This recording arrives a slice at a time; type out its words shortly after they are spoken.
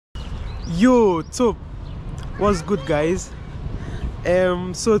Yo, top, what's good, guys?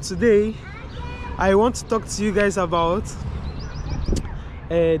 So today I want to talk to you guys about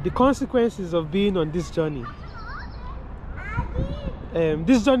the consequences of being on this journey.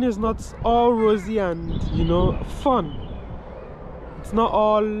 This journey is not all rosy and fun. It's not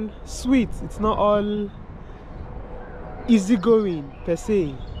all sweet. It's not all easygoing per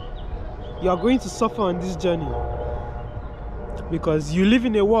se. You are going to suffer on this journey because you live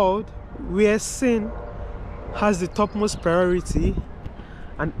in a world where sin has the topmost priority,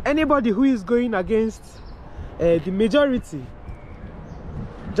 and anybody who is going against the majority,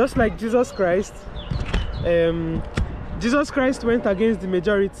 just like Jesus Christ, Jesus Christ went against the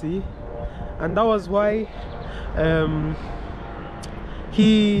majority, and that was why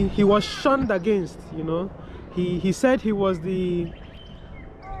he was shunned against. He said he was the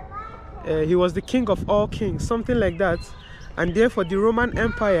king of all kings, something like that. And therefore the Roman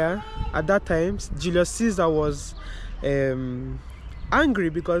Empire at that time, Julius Caesar, was angry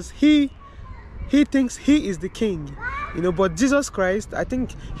because he thinks he is the king, but Jesus Christ, I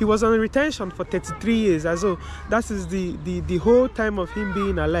think he was on retention for 33 years, as so that is the whole time of him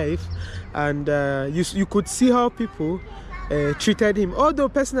being alive. And you could see how people treated him. Although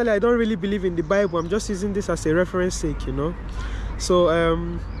personally I don't really believe in the Bible, I'm just using this as a reference sake. So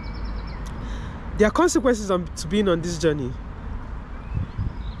there are consequences to being on this journey.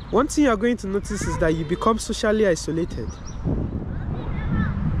 One thing you are going to notice is that you become socially isolated.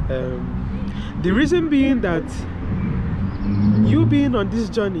 The reason being that you being on this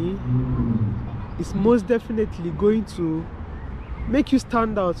journey is most definitely going to make you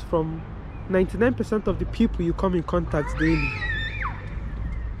stand out from 99% of the people you come in contact daily.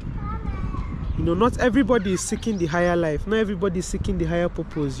 Not everybody is seeking the higher life. Not everybody is seeking the higher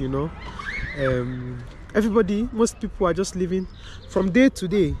purpose. Most people are just living from day to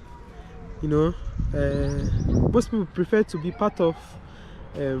day. Most people prefer to be part of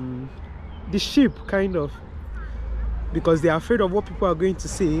the sheep, kind of, because they are afraid of what people are going to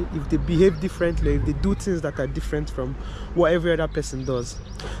say if they behave differently, if they do things that are different from what every other person does.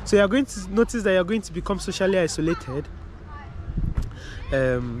 So you are going to notice that you are going to become socially isolated.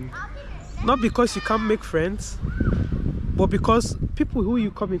 Not because you can't make friends, but because people who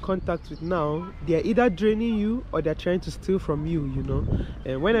you come in contact with now, they are either draining you or they're trying to steal from you.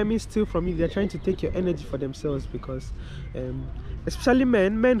 And when I mean steal from you, they're trying to take your energy for themselves, because especially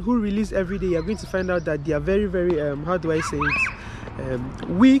men who release every day, you're going to find out that they are very, very how do I say it,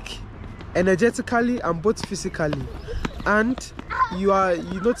 weak energetically and both physically. And you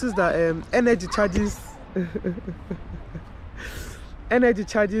notice that energy charges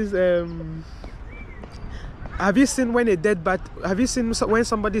have you seen when when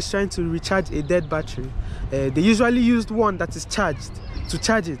somebody's trying to recharge a dead battery? They usually use one that is charged to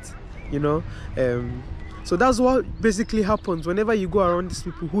charge it. So that's what basically happens whenever you go around these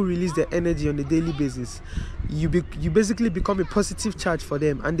people who release their energy on a daily basis. You basically become a positive charge for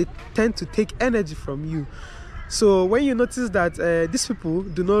them, and they tend to take energy from you. So when you notice that these people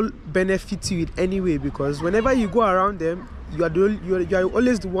do not benefit you in any way, because whenever you go around them, you are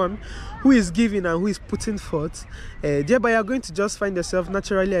always the one who is giving and who is putting forth, thereby you are going to just find yourself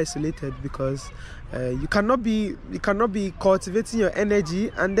naturally isolated, because you cannot be cultivating your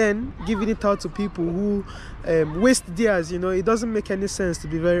energy and then giving it out to people who waste theirs. It doesn't make any sense, to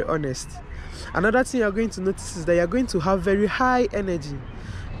be very honest. Another thing you are going to notice is that you are going to have very high energy.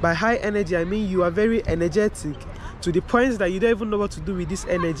 By high energy, I mean you are very energetic to the point that you don't even know what to do with this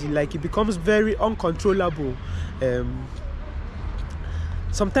energy. Like, it becomes very uncontrollable.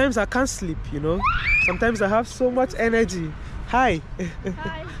 Sometimes I can't sleep, Sometimes I have so much energy. Hi.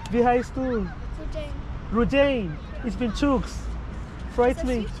 Hi. Wie heißt du? Rojane. Ich bin Chooks. Freut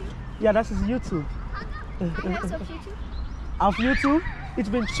mich. Ja, das ist YouTube. Auf YouTube? Auf YouTube? Ich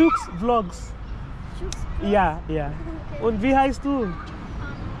bin Chooks Vlogs. Chooks Vlogs? Ja. Okay. Und wie heißt du?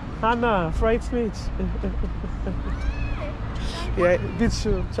 Hannah. Freut mich. Ja, bitte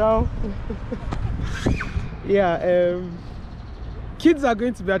schön. Ciao. Yeah, kids are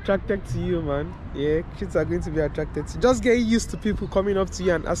going to be attracted to you, man. Yeah, kids are going to be attracted to you. Just get used to people coming up to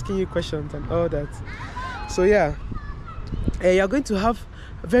you and asking you questions and all that. So yeah, you're going to have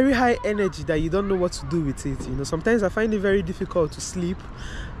very high energy that you don't know what to do with it. Sometimes I find it very difficult to sleep,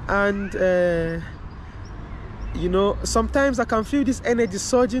 and sometimes I can feel this energy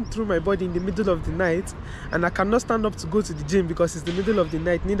surging through my body in the middle of the night, and I cannot stand up to go to the gym because it's the middle of the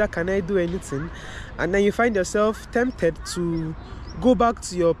night. Neither can I do anything. And then you find yourself tempted to go back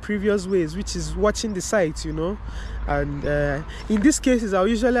to your previous ways, which is watching the site. And in these cases, I'll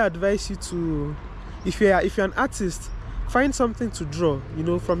usually advise you to, if you're an artist, find something to draw, you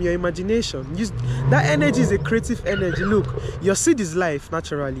know, from your imagination. Use that energy. Is a creative energy. Look, your seed is life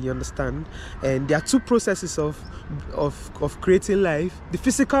naturally, you understand, and there are two processes of creating life: the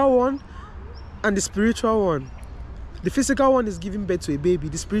physical one and the spiritual one. The physical one is giving birth to a baby.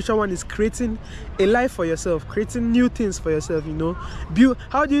 The spiritual one is creating a life for yourself, creating new things for yourself, you know.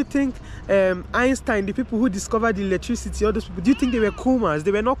 How do you think Einstein, the people who discovered electricity, all those people, do you think they were comas? They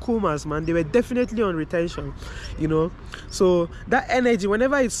were not comas, man. They were definitely on retention, you know. So that energy,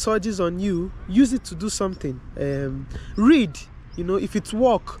 whenever it surges on you, use it to do something. Read, you know, if it's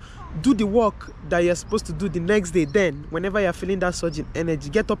work, do the work that you're supposed to do the next day. Then whenever you're feeling that surge in energy,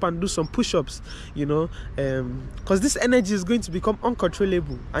 get up and do some push-ups, you know, because this energy is going to become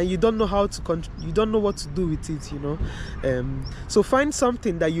uncontrollable and you don't know how to you don't know what to do with it, you know. So find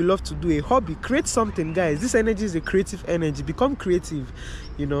something that you love to do, a hobby, create something, guys. This energy is a creative energy. Become creative,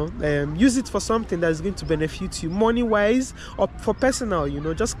 you know. Use it for something that is going to benefit you money wise or for personal, you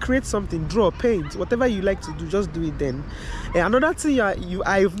know. Just create something, draw, paint, whatever you like to do, just do it. Then another thing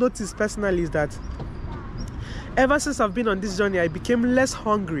I've noticed personally is that ever since I've been on this journey, I became less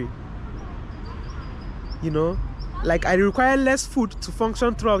hungry, you know. Like, I require less food to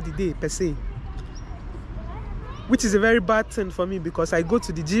function throughout the day per se, which is a very bad thing for me because I go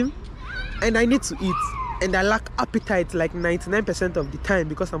to the gym and I need to eat and I lack appetite like 99% of the time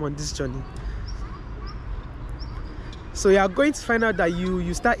because I'm on this journey. So you are going to find out that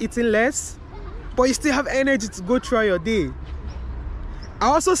you start eating less, but you still have energy to go throughout your day. I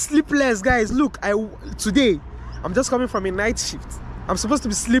also sleep less, guys. Look, today I'm just coming from a night shift. I'm supposed to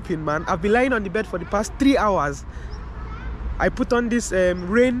be sleeping, man. I've been lying on the bed for the past 3 hours. I put on this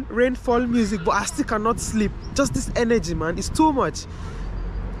rainfall music, but I still cannot sleep. Just this energy, man, it's too much.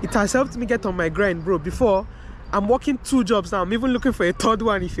 It has helped me get on my grind, bro. Before, I'm working 2 jobs now. I'm even looking for a 3rd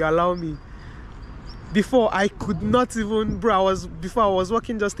one if you allow me. Before, I could not even, bro. I was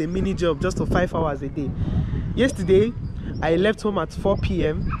working just a mini job, just for 5 hours a day. Yesterday, I left home at 4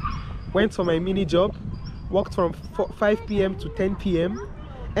 p.m, went for my mini job, worked from 5 p.m. to 10 p.m,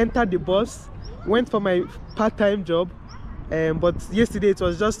 entered the bus, went for my part-time job, but yesterday it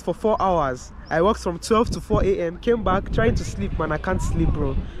was just for 4 hours. I worked from 12 to 4 a.m, came back, trying to sleep, man. I can't sleep,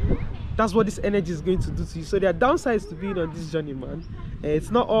 bro. That's what this energy is going to do to you. So there are downsides to being on this journey, man. It's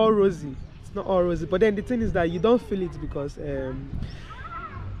not all rosy. It's not all rosy. But then the thing is that you don't feel it because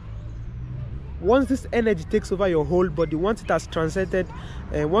once this energy takes over your whole body, once it has transcended,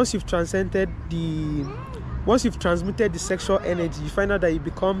 once you've transmitted the sexual energy, you find out that it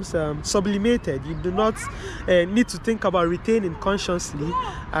becomes sublimated. You do not need to think about retaining consciously,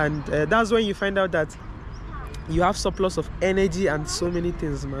 and that's when you find out that you have surplus of energy and so many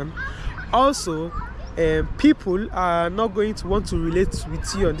things, man. Also, people are not going to want to relate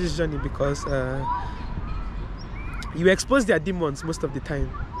with you on this journey because you expose their demons most of the time.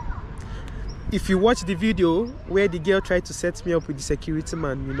 If you watch the video where the girl tried to set me up with the security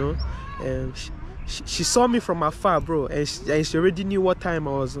man, you know, she saw me from afar, bro, and she already knew what time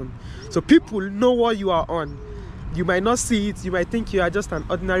I was on. So people know what you are on. You might not see it. You might think you are just an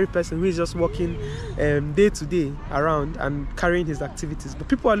ordinary person who is just walking day to day around and carrying his activities. But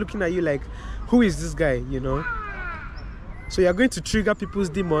people are looking at you like, who is this guy, you know? So you're going to trigger people's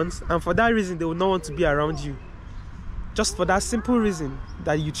demons, and for that reason, they will not want to be around you. Just for that simple reason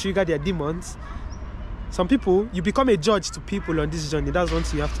that you trigger their demons. Some people, you become a judge to people on this journey. That's one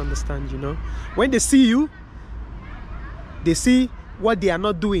thing you have to understand, you know. When they see you, they see what they are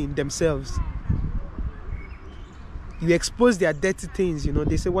not doing themselves. You expose their dirty things, you know.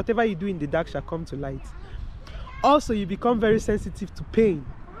 They say whatever you do in the dark shall come to light. Also, you become very sensitive to pain.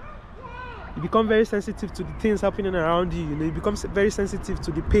 You become very sensitive to the things happening around you. You know, you become very sensitive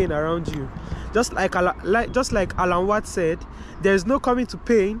to the pain around you. Just like Alan Watts said, there is no coming to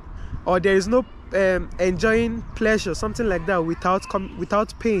pain, or there is no enjoying pleasure, something like that,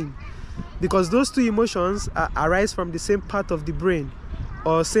 without pain, because those two emotions arise from the same part of the brain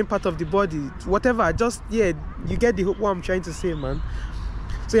or same part of the body, whatever. Just, yeah, you get what I'm trying to say, man.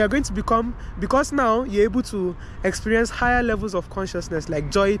 So you're going to become, because now you're able to experience higher levels of consciousness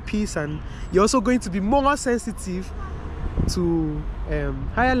like joy, peace, and you're also going to be more sensitive to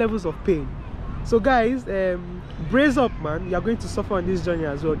higher levels of pain. So guys, brace up, man. You're going to suffer on this journey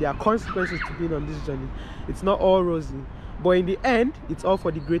as well. There are consequences to being on this journey. It's not all rosy, but in the end, it's all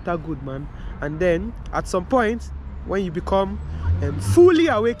for the greater good, man. And then at some point, when you become fully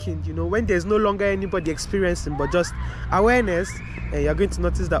awakened, you know, when there's no longer anybody experiencing but just awareness, you're going to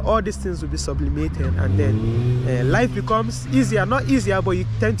notice that all these things will be sublimated, and then life becomes easier. Not easier, but you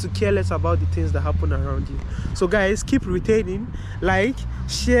tend to care less about the things that happen around you. So guys, keep retaining, like,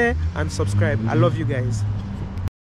 share, and subscribe. I love you guys.